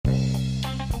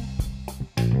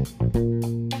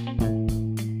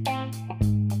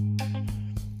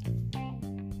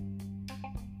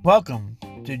Welcome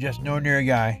to Just an Ordinary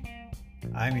Guy.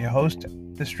 I'm your host,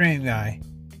 The Stream Guy.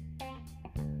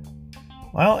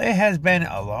 Well, it has been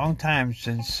a long time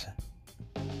since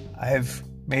I've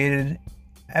made an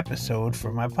episode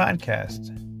for my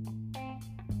podcast.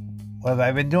 What have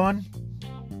I been doing?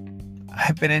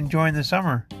 I've been enjoying the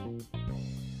summer.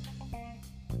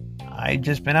 I've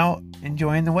just been out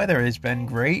enjoying the weather. It's been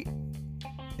great.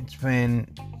 It's been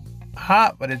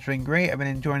hot, but it's been great. I've been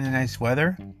enjoying the nice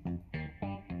weather.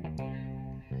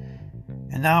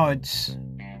 And now it's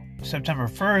September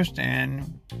 1st,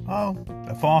 and,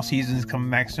 the fall season is coming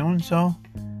back soon, so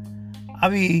I'll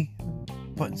be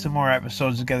putting some more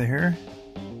episodes together here.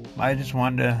 I just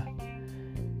wanted to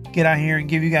get out here and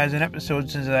give you guys an episode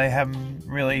since I haven't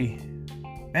really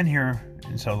been here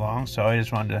in so long, so I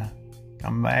just wanted to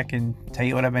come back and tell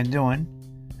you what I've been doing.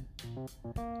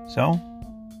 So,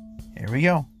 here we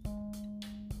go.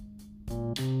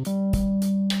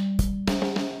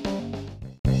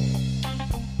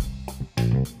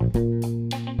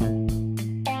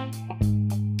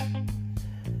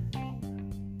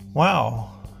 Wow,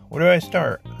 where do I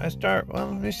start? Well,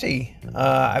 let me see.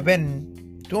 I've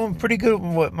been doing pretty good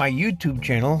with my YouTube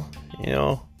channel,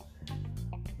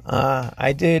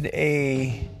 I did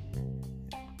a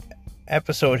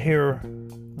episode here,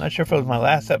 I'm not sure if it was my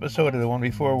last episode or the one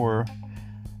before, where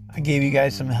I gave you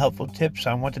guys some helpful tips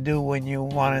on what to do when you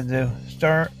wanted to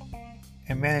start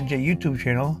and manage a YouTube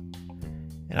channel.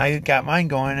 And I got mine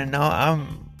going, and now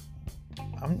I'm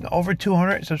over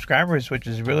 200 subscribers, which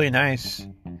is really nice.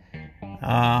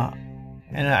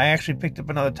 And I actually picked up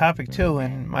another topic too,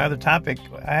 and my other topic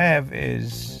I have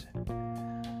is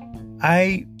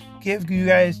I give you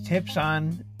guys tips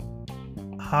on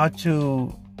how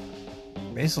to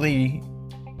basically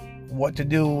what to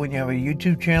do when you have a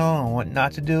YouTube channel and what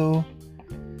not to do,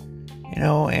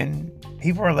 and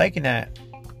people are liking that.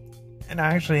 And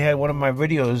I actually had one of my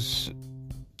videos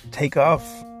take off.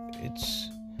 It's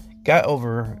got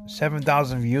over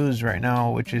 7,000 views right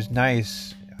now, which is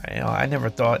nice. I never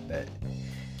thought that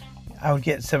I would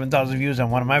get 7,000 views on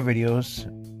one of my videos.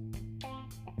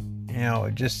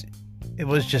 It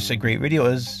was just a great video. It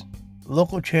was a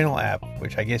local channel app,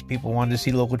 which I guess people wanted to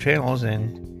see local channels,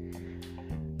 and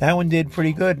that one did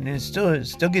pretty good. And it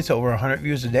still gets over 100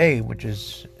 views a day, which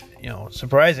is,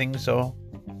 surprising. So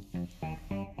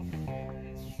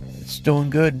it's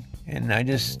doing good. And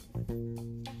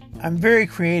I'm very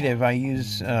creative. I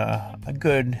use a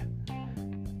good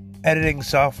editing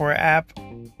software app,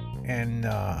 and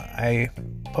I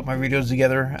put my videos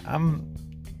together. I'm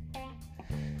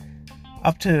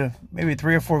up to maybe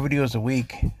 3 or 4 videos a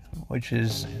week, which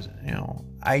is,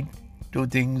 I do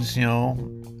things,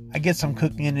 I get some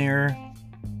cooking in there,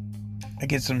 I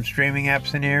get some streaming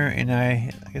apps in there, and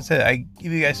like I said, I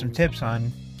give you guys some tips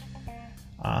on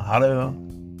how to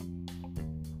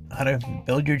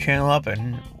build your channel up,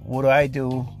 and what do I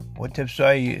do, what tips do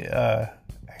I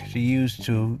actually use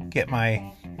to get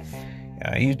my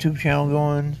YouTube channel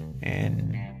going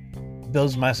and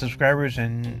builds my subscribers.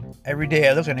 And every day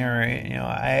I look in there,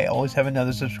 I always have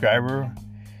another subscriber,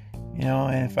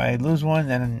 and if I lose one,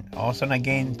 then all of a sudden I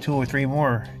gain 2 or 3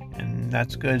 more, and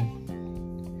that's good.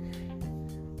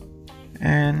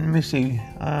 And let me see,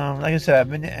 like I said, I've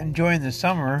been enjoying the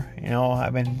summer.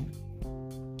 I've been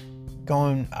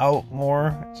going out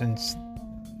more since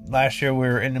last year. We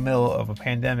were in the middle of a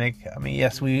pandemic. I mean,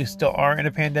 yes, we still are in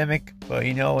a pandemic, but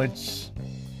it's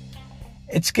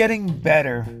getting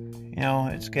better.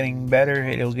 It's getting better.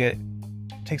 It'll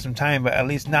take some time, but at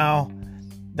least now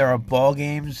there are ball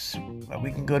games that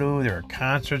we can go to. There are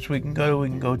concerts we can go to. We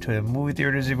can go to the movie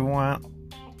theaters if we want.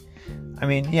 I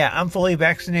mean, yeah, I'm fully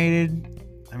vaccinated.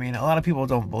 I mean, a lot of people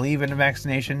don't believe in the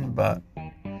vaccination, but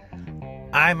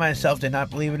I myself did not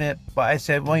believe in it. But I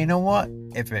said, well, you know what?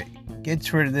 If it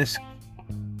gets rid of this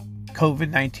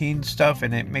COVID-19 stuff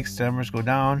and it makes the numbers go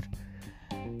down,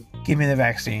 give me the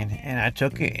vaccine. And I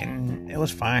took it, and it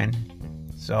was fine.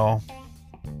 So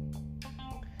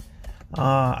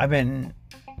I've been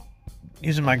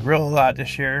using my grill a lot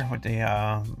this year with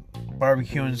the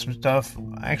barbecue and some stuff.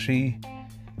 I actually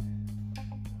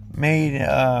made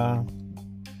a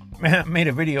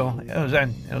video.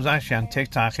 It was actually on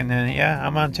TikTok, and then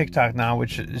I'm on TikTok now,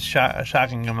 which is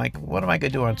shocking. I'm like, what am I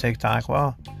gonna do on TikTok?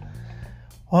 Well,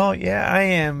 yeah, I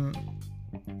am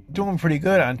doing pretty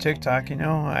good on TikTok.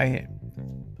 I'm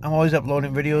always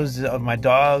uploading videos of my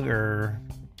dog or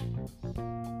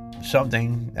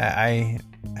something that I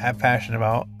have passion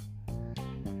about.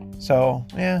 So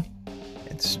yeah,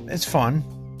 it's fun.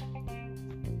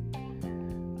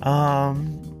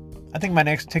 I think my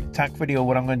next TikTok video,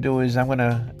 what I'm going to do is I'm going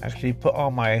to actually put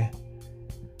all my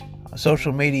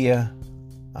social media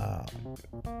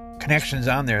connections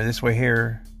on there. This way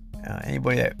here,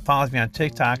 anybody that follows me on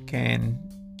TikTok can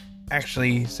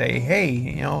actually say,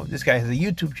 hey, this guy has a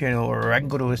YouTube channel, or I can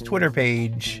go to his Twitter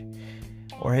page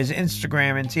or his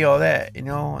Instagram and see all that, and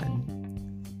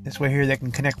this way here they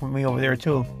can connect with me over there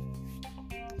too.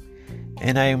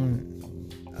 And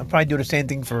I'll probably do the same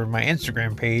thing for my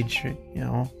Instagram page,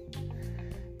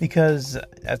 because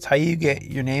that's how you get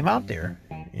your name out there,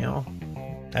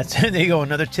 There you go,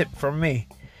 another tip from me,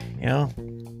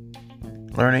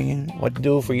 learning what to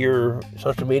do for your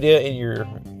social media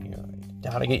and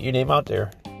how to get your name out there.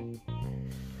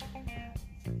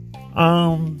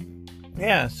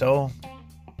 So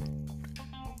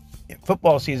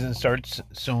football season starts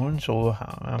soon, so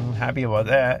I'm happy about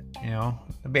that.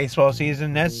 The baseball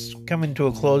season, that's coming to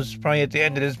a close probably at the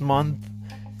end of this month.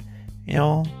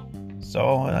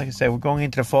 So like I said, we're going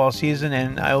into the fall season,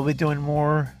 and I will be doing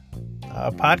more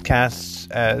podcasts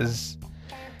as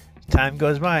time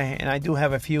goes by. And I do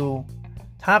have a few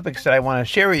topics that I want to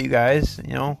share with you guys.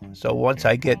 So once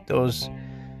I get those,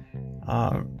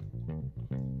 not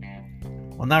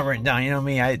written down.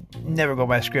 Me, I never go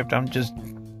by script. I'm just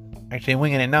actually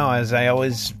winging it now, as I've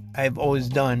always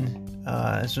done.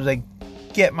 As soon as I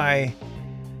get my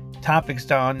topics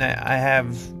down that I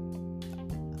have,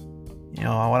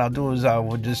 what I'll do is I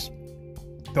will just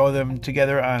throw them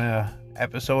together on a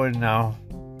episode, and I'll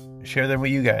share them with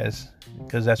you guys,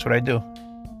 because that's what I do.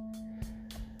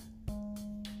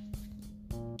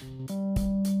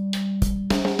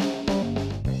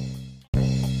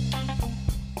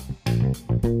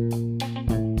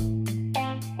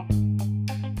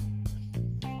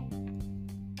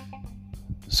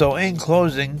 So in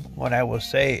closing, what I will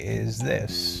say is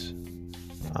this.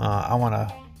 I want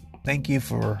to thank you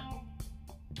for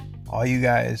all you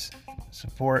guys'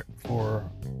 support, for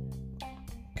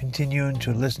continuing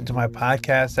to listen to my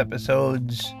podcast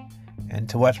episodes and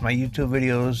to watch my YouTube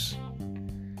videos.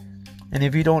 And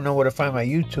if you don't know where to find my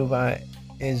YouTube,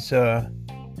 is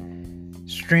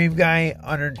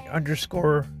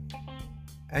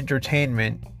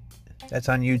StreamGuy_entertainment. That's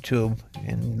on YouTube.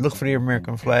 And look for the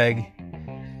American flag.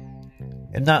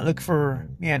 If not, look for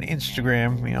me on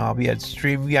Instagram. I'll be at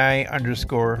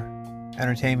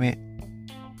StreamGuy_entertainment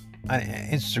on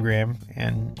Instagram,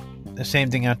 and the same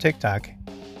thing on TikTok.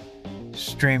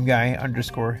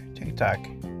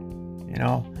 StreamGuy_TikTok.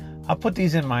 I'll put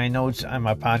these in my notes on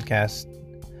my podcast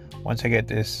once I get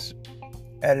this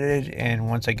edited and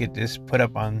once I get this put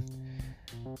up on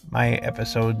my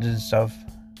episodes and stuff.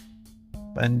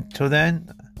 But until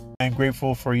then, I'm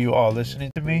grateful for you all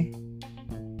listening to me,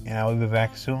 and I will be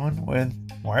back soon with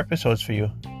more episodes for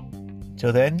you.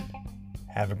 Till then,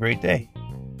 have a great day.